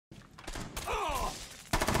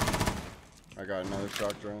I got another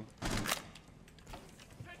shock drone.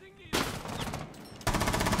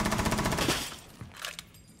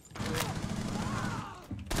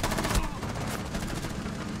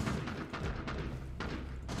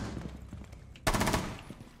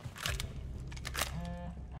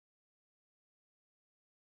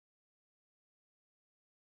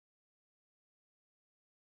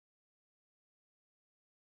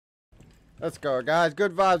 Let's go, guys.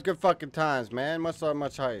 Good vibes, good fucking times, man. Much love,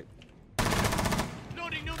 much hype.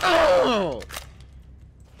 Oh!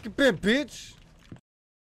 Get bit, bitch!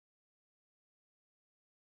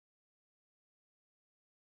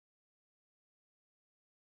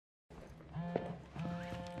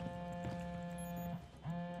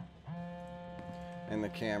 And the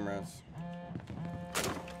cameras.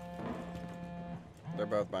 They're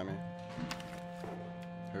both by me.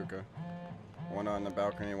 Hookah. One on the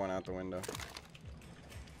balcony, one out the window.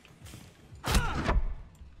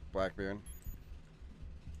 Blackbeard.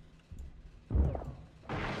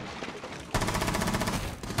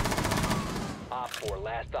 Op 4,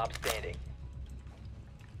 last stop standing.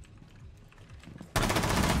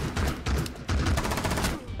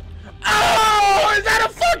 Oh! Is that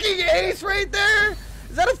a fucking ace right there?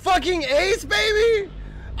 Is that a fucking ace, baby?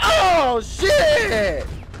 Oh, shit!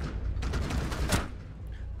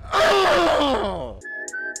 Oh!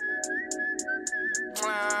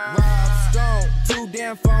 Rob Stone, 2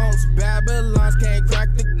 damn phones, Babylons can't crack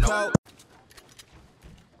the code.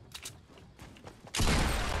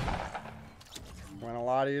 Went a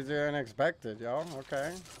lot easier than expected, yo.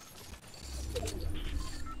 Okay.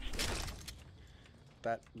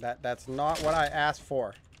 That's not what I asked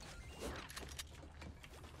for.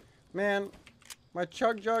 Man, my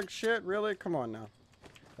chug jug shit, really? Come on now.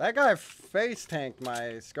 That guy face tanked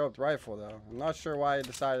my scoped rifle though. I'm not sure why he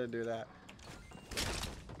decided to do that.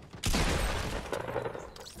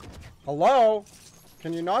 Hello?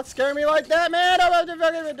 Can you not scare me like that, man?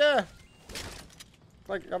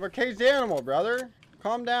 Like I'm a caged animal, brother.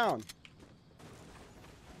 Calm down.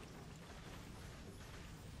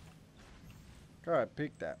 Go ahead,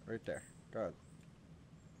 peek that right there. Go ahead.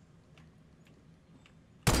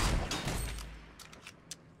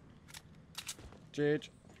 GH.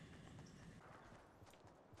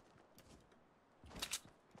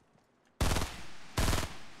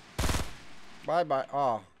 Bye bye.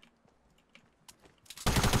 Oh.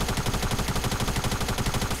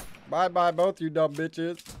 Bye bye, both you dumb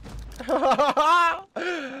bitches.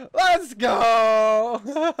 Let's go.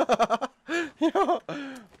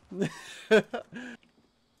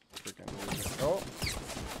 Oh,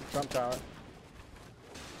 jump tower.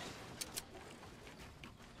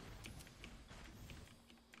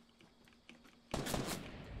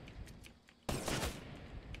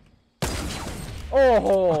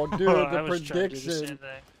 Oh, dude, the prediction.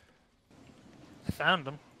 I found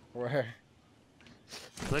him. Where?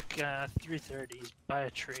 Look, 330. He's by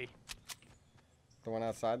a tree. The one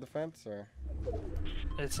outside the fence, or?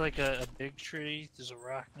 It's like a big tree. There's a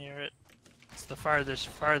rock near it. It's the farthest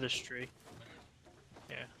tree.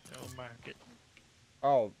 Yeah, don't mark it.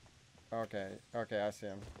 Oh, okay, okay, I see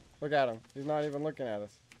him. Look at him. He's not even looking at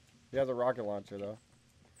us. He has a rocket launcher though.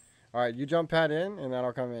 All right, you jump pad in, and then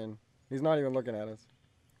I'll come in. He's not even looking at us.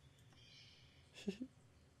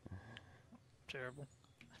 Terrible.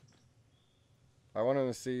 I want him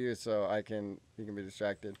to see you so he can be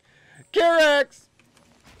distracted. Kirex!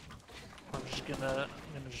 I'm gonna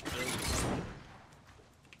just build.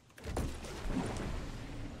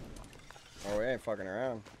 Oh, we ain't fucking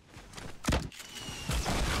around.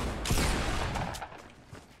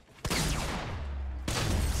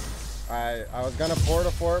 I was gonna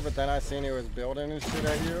porta fort, but then I seen he was building and shit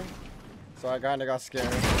at you, so I kinda got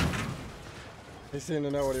scared. He seemed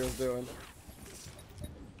to know what he was doing. Is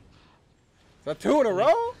that 2 in a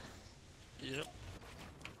row? Yep.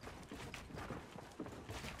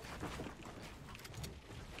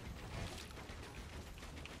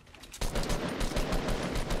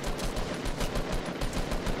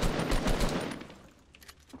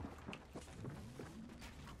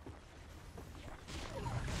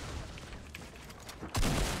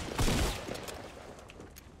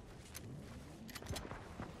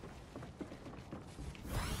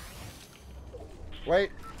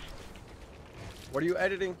 Wait. What are you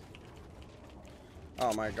editing?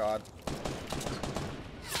 Oh my god.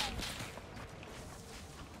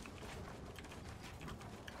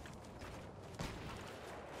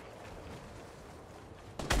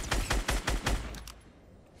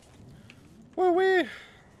 Woo-wee.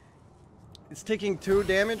 It's taking 2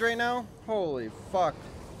 damage right now? Holy fuck.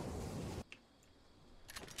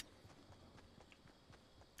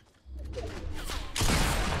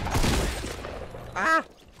 Ah!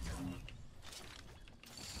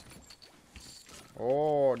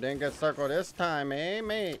 Oh, didn't get circled this time, eh,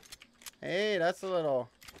 mate? Hey, that's a little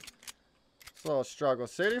struggle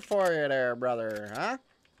city for you there, brother, huh?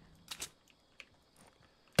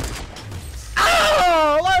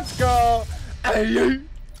 Oh, let's go! Hey!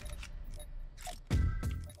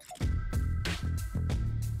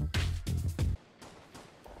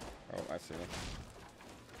 Oh, I see them.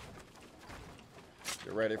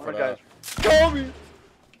 Get ready for that. Kobe!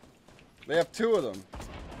 They have 2 of them.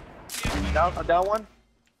 Down one?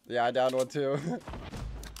 Yeah, I downed one too.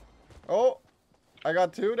 Oh, I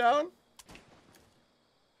got 2 down.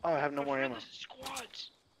 Oh, I have no more ammo.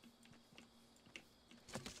 Squads.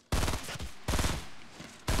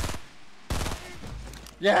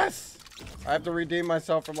 Yes! I have to redeem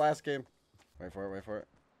myself from last game. Wait for it, wait for it.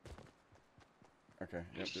 Okay,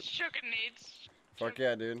 yep, yep. Chucking nades. Fuck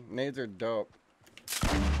yeah, dude. Nades are dope.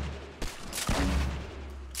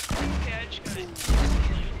 Okay, I just got it.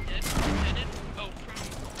 Dead. Oh, from.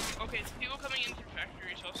 Okay, people coming in through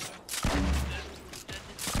factories also. Dead.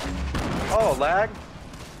 Oh, lag?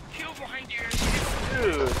 People behind you.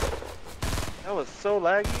 Dude. That was so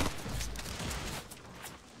laggy.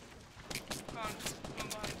 Come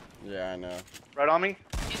behind. Yeah, I know. Right on me?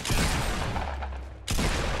 He's dead.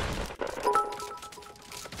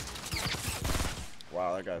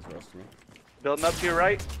 Wow, that guy's roasting me. Building up to your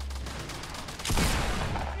right.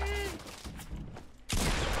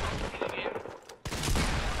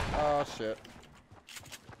 Oh, shit.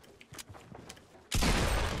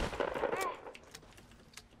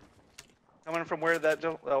 Coming from where that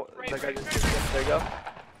Joe. Oh, Right, that guy right, just. right. There you go.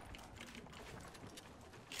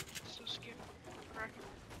 So scared. Crack.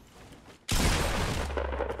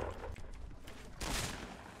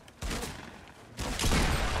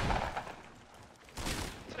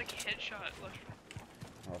 It's like a headshot left.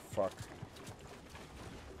 Oh, fuck.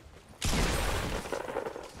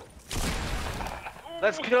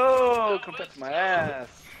 Let's go! Come back to my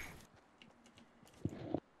ass.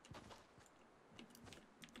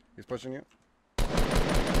 He's pushing you.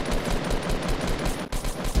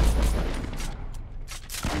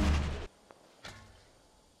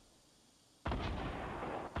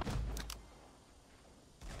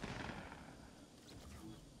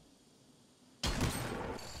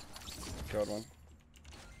 Killed one.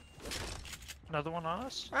 Another one on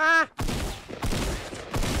us? Ah!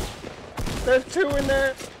 There's 2 in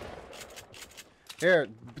there. Here,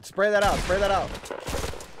 spray that out. Spray that out.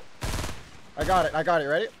 I got it. I got it.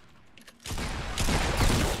 Ready?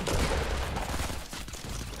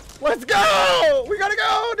 Let's go! We gotta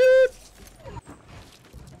go, dude!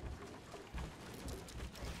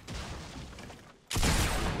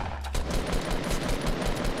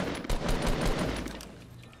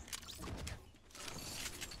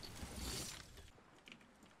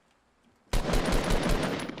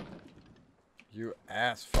 You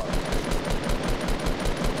ass fuck.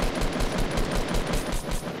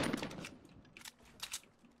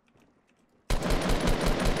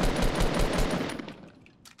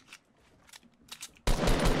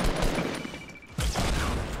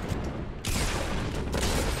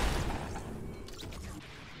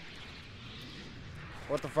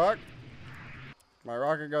 What the fuck? My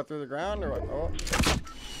rocket go through the ground or what? Oh.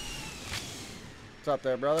 What's up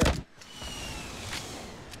there, brother?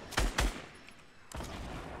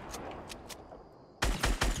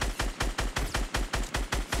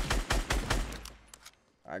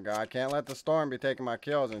 I can't let the storm be taking my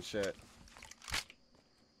kills and shit.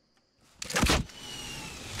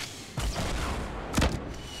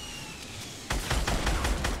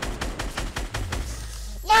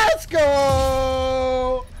 Let's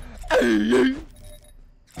go! Hey.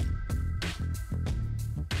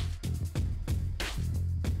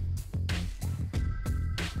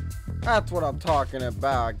 That's what I'm talking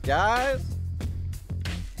about, guys.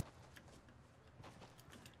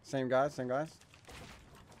 Same guys, same guys.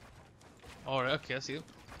 Alright, okay, I see you.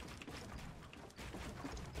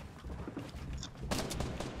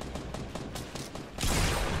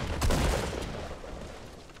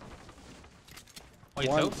 Oh, One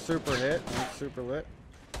fell? super hit, one super lit.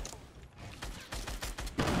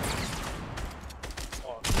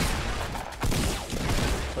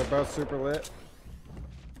 They're both super lit.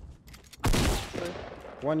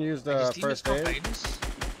 One used first aid.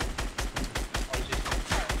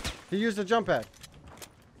 He used a jump pad.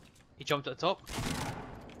 He jumped at the top.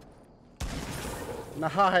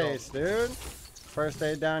 Nice, dude. First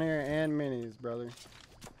aid down here and minis, brother.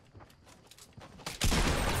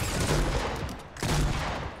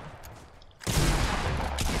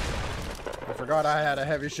 I forgot I had a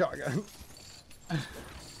heavy shotgun.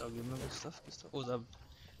 So good stuff, good stuff. Oh, the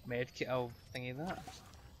med kit, I'll thingy that.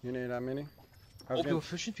 You need that mini? I Oh, was people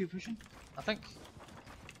gonna- pushing, I think.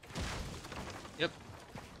 Yep.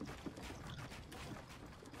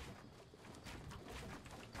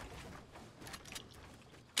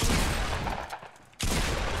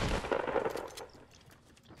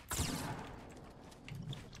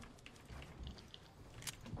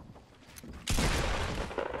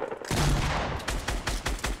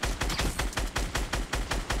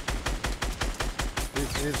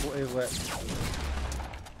 He's lit.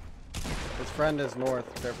 His friend is north.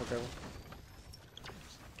 Careful, careful.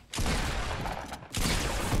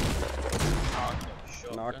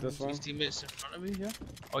 Knock this one. His teammates in front of me, yeah?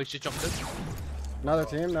 Oh, he just jumped in. Another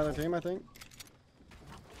team, I think.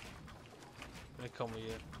 They come with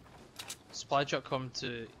you. Supply truck come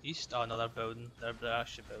to east. Oh no, they're building. They're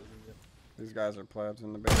actually building. Yeah. These guys are plebs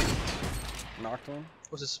in the base. Knocked one.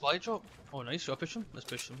 What's the supply drop? Oh nice, should I push him? Let's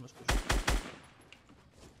push him, let's push him.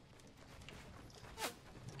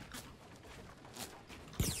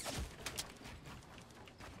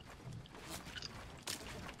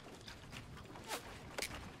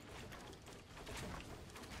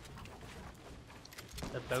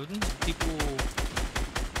 They're building. People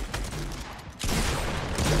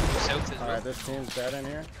south as well. Alright, this team's dead in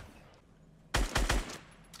here.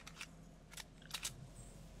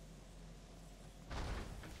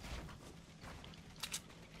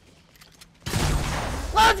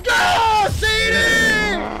 Let's go! CD!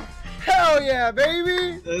 Hell yeah,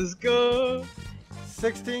 baby! Let's go!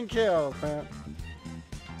 16 kills, man.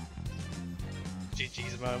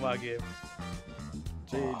 GG's man, what a game.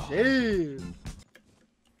 GG!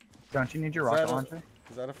 Don't you need your Is that rocket a- launcher?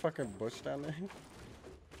 Is that a fucking bush down there?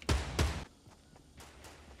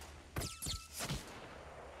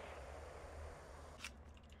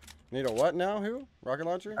 Need a what now? Who? Rocket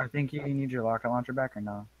launcher? I think you need your rocket launcher back or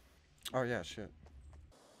no? Oh yeah, shit.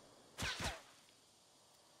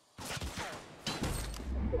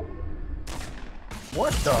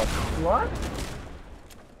 What the? What?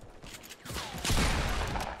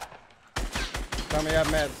 Tell me you have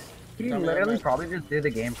meds. He Tell me you have literally meds. probably just did the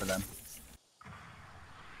game for them.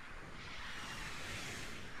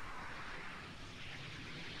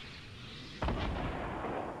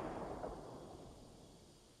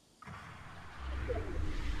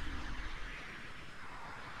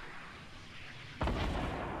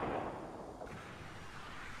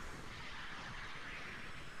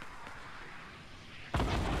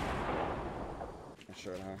 I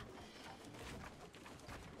should, huh?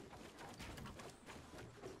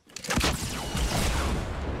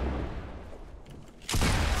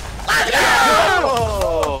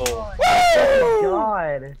 Oh! Oh my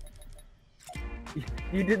god!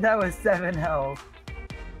 You did that with 7 health.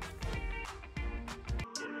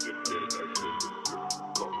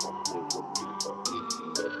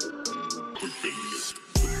 ConCliques.